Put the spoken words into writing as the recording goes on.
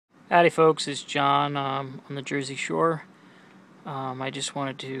Howdy folks, it's John on the Jersey Shore. I just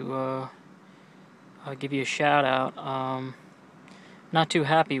wanted to give you a shout out. Not too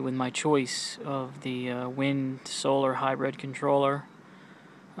happy with my choice of the wind-solar hybrid controller.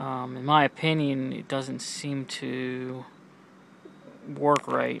 In my opinion, it doesn't seem to work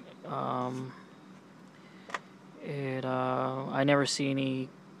right. I never see any.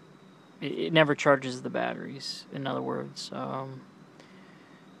 It never charges the batteries. In other words.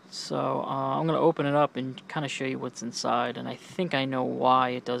 So I'm going to open it up and kind of show you what's inside, and I think I know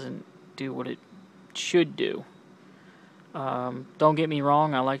why it doesn't do what it should do. Don't get me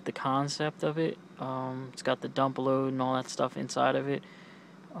wrong, I like the concept of it. It's got the dump load and all that stuff inside of it.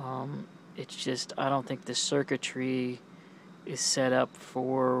 It's just, I don't think the circuitry is set up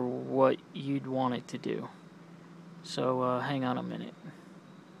for what you'd want it to do. So hang on a minute.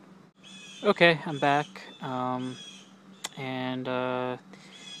 Okay, I'm back.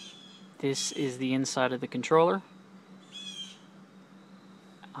 This is the inside of the controller.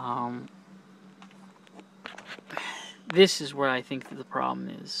 This is where I think the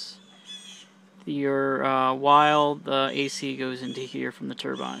problem is. While the AC goes into here from the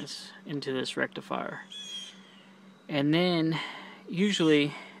turbines, into this rectifier. And then,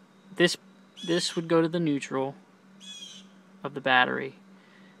 usually, this would go to the neutral of the battery.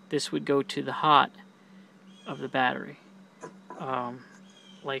 This would go to the hot of the battery.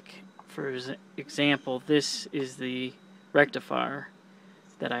 Like, for example, this is the rectifier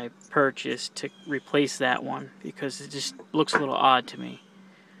that I purchased to replace that one because it just looks a little odd to me.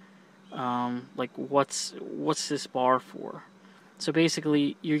 Like, what's this bar for? So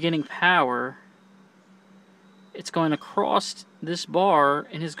basically, you're getting power. It's going across this bar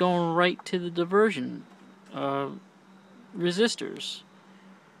and is going right to the diversion resistors.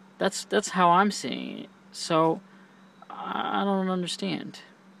 That's how I'm seeing it. So I don't understand.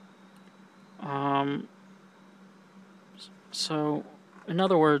 So, in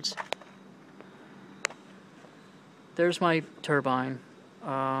other words, there's my turbine.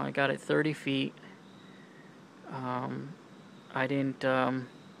 I got it 30 feet. I didn't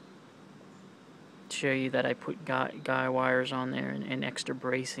show you that I put guy wires on there and extra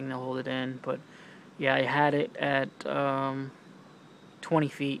bracing to hold it in, but yeah, I had it at 20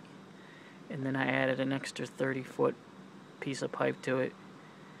 feet, and then I added an extra 30-foot piece of pipe to it.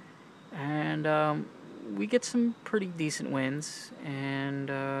 And we get some pretty decent winds, and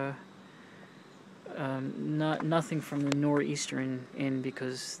nothing from the northeastern in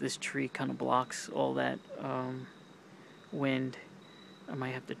because this tree kind of blocks all that wind. I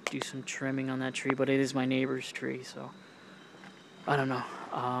might have to do some trimming on that tree, but it is my neighbor's tree, so I don't know.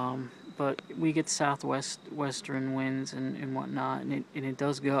 But we get southwestern winds and whatnot, and it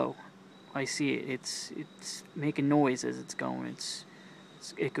does go. I see it. It's making noise as it's going.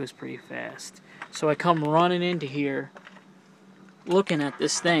 It goes pretty fast. So I come running into here, looking at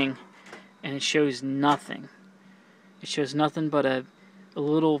this thing, and it shows nothing. It shows nothing but a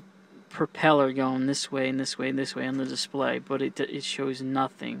little propeller going this way and this way and this way on the display, but it shows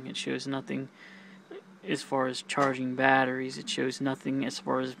nothing. It shows nothing as far as charging batteries. It shows nothing as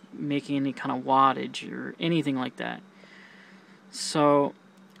far as making any kind of wattage or anything like that. So,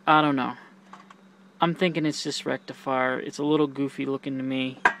 I don't know. I'm thinking it's just rectifier. It's a little goofy looking to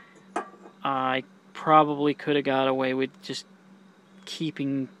me. I probably could have got away with just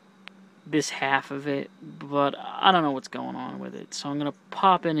keeping this half of it, but I don't know what's going on with it. So I'm going to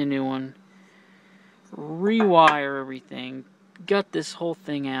pop in a new one, rewire everything, gut this whole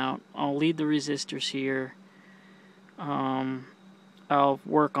thing out. I'll leave the resistors here. I'll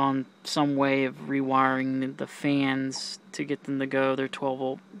work on some way of rewiring the fans to get them to go. They're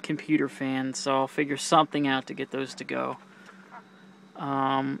 12-volt computer fans, so I'll figure something out to get those to go.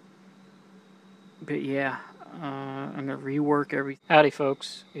 But yeah, I'm going to rework everything. Howdy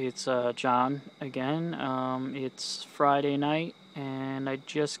folks, it's John again. It's Friday night, and I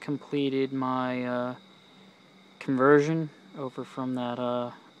just completed my conversion over from that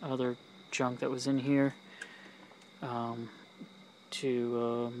other junk that was in here.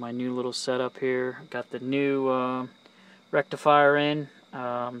 To my new little setup here. Got the new rectifier in.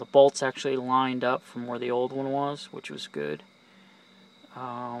 The bolts actually lined up from where the old one was, which was good.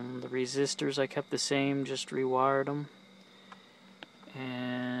 The resistors I kept the same, just rewired them.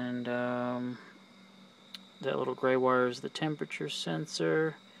 And that little gray wire is the temperature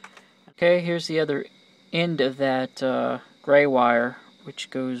sensor. Okay, here's the other end of that gray wire, which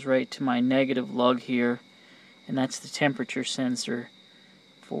goes right to my negative lug here. And that's the temperature sensor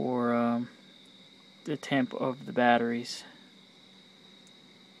for the temp of the batteries.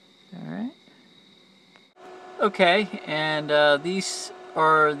 Alright. Okay, and these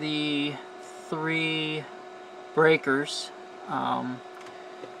are the 3 breakers.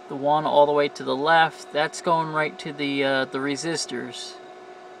 The one all the way to the left, that's going right to the resistors.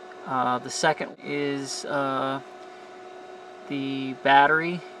 The second is the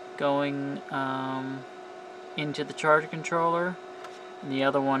battery going into the charge controller, and the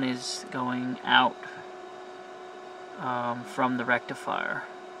other one is going out from the rectifier.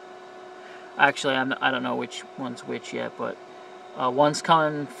 Actually, I don't know which one's which yet, but one's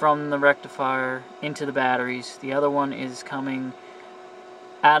coming from the rectifier into the batteries. The other one is coming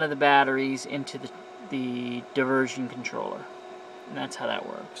out of the batteries into the diversion controller. And that's how that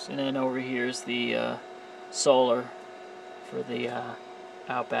works. And then over here is the solar for the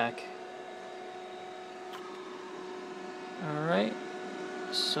Outback. Alright,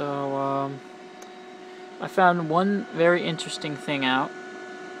 so I found one very interesting thing out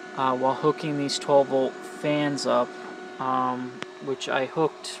while hooking these 12-volt fans up, which I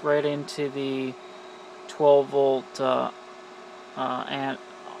hooked right into the 12-volt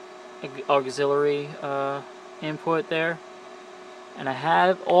auxiliary input there, and I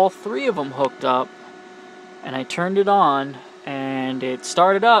have all 3 of them hooked up, and I turned it on and it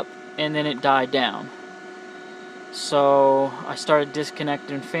started up and then it died down. So I started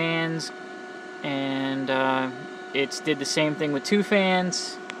disconnecting fans, and it did the same thing with 2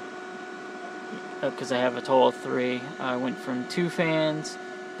 fans, because I have a total of 3. I went from 2 fans,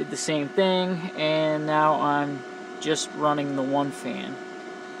 did the same thing, and now I'm just running the 1 fan.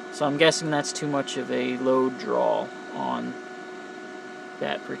 So I'm guessing that's too much of a load draw on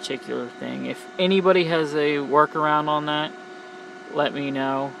that particular thing. If anybody has a workaround on that, let me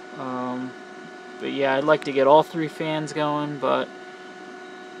know. But yeah, I'd like to get all 3 fans going, but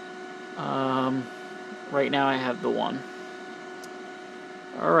right now I have the 1.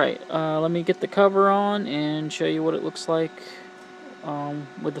 Alright, let me get the cover on and show you what it looks like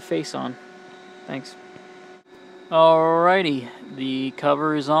with the face on. Thanks. Alrighty, the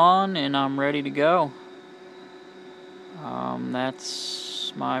cover is on and I'm ready to go.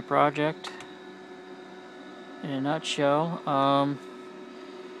 That's my project in a nutshell.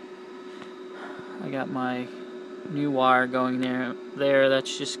 I got my new wire going there.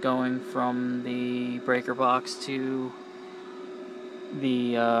 That's just going from the breaker box to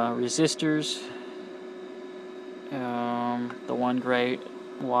the resistors. The one gray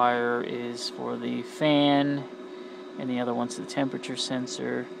wire is for the fan, and the other one's the temperature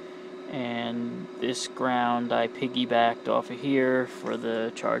sensor. And this ground I piggybacked off of here for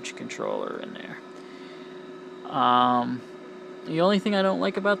the charge controller in there. The only thing I don't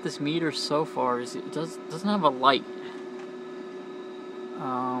like about this meter so far is it doesn't have a light.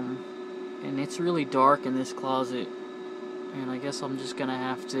 And it's really dark in this closet, and I guess I'm just gonna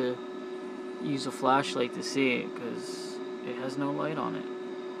have to use a flashlight to see it, because it has no light on it.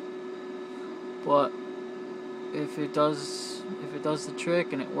 But if it does the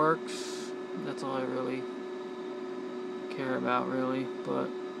trick and it works, that's all I really care about, really. But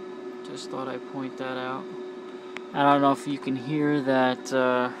just thought I'd point that out. I don't know if you can hear that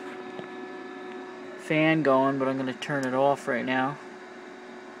fan going, but I'm going to turn it off right now.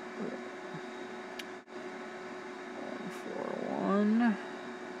 141.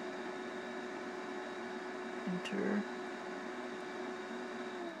 Enter.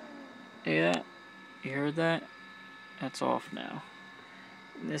 Yeah, you heard that? That's off now.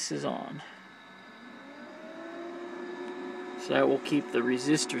 This is on. So that will keep the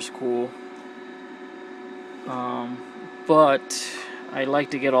resistors cool. But I'd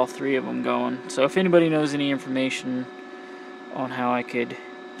like to get all 3 of them going. So if anybody knows any information on how I could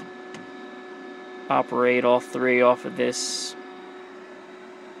operate all 3 off of this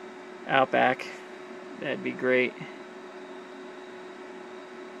Outback, that'd be great.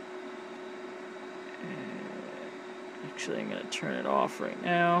 Actually, I'm going to turn it off right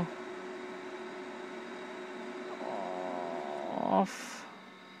now. Off.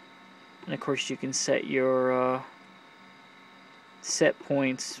 And of course you can set your set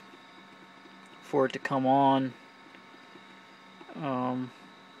points for it to come on.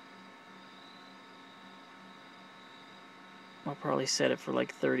 I'll probably set it for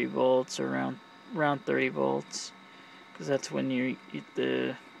like 30 volts or around 30 volts, because that's when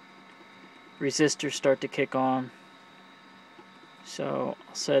the resistors start to kick on. So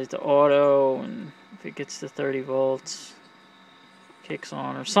I'll set it to auto, and if it gets to 30 volts, kicks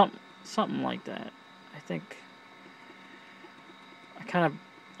on, or something like that. I think I kind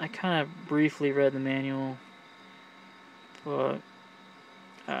of briefly read the manual, but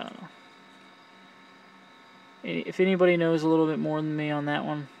I don't know. If anybody knows a little bit more than me on that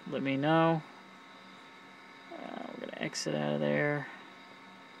one, let me know. We're gonna exit out of there.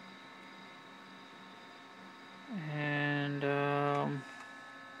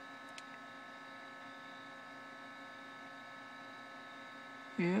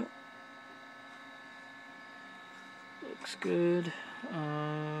 Yeah. Looks good.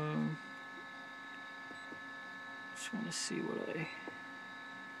 Just want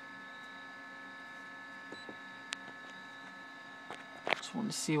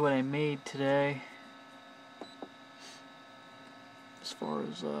to see what I made today. As far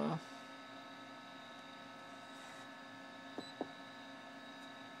as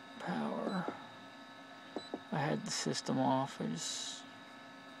power. I had the system off. I just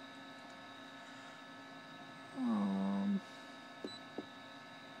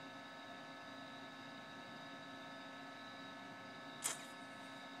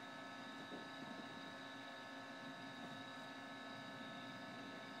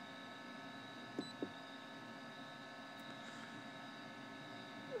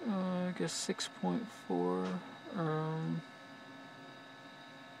I guess 6.4.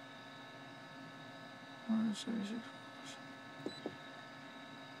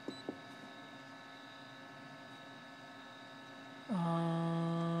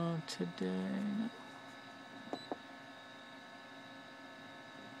 Today.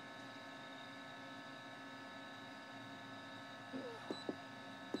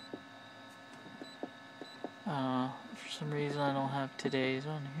 For some reason I don't have today's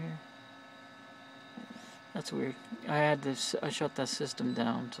on here. That's weird. I shut that system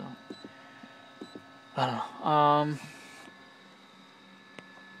down, so I don't know.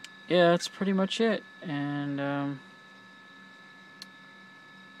 Yeah, that's pretty much it. And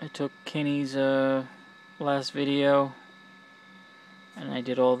I took Kenny's last video and I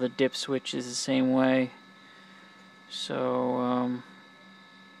did all the dip switches the same way. So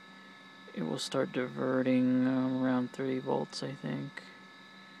it will start diverting around 30 volts, I think.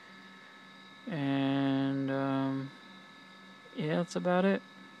 And yeah, that's about it.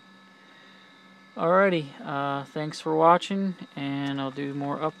 Alrighty, thanks for watching, and I'll do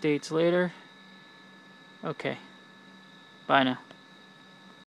more updates later. Okay, bye now.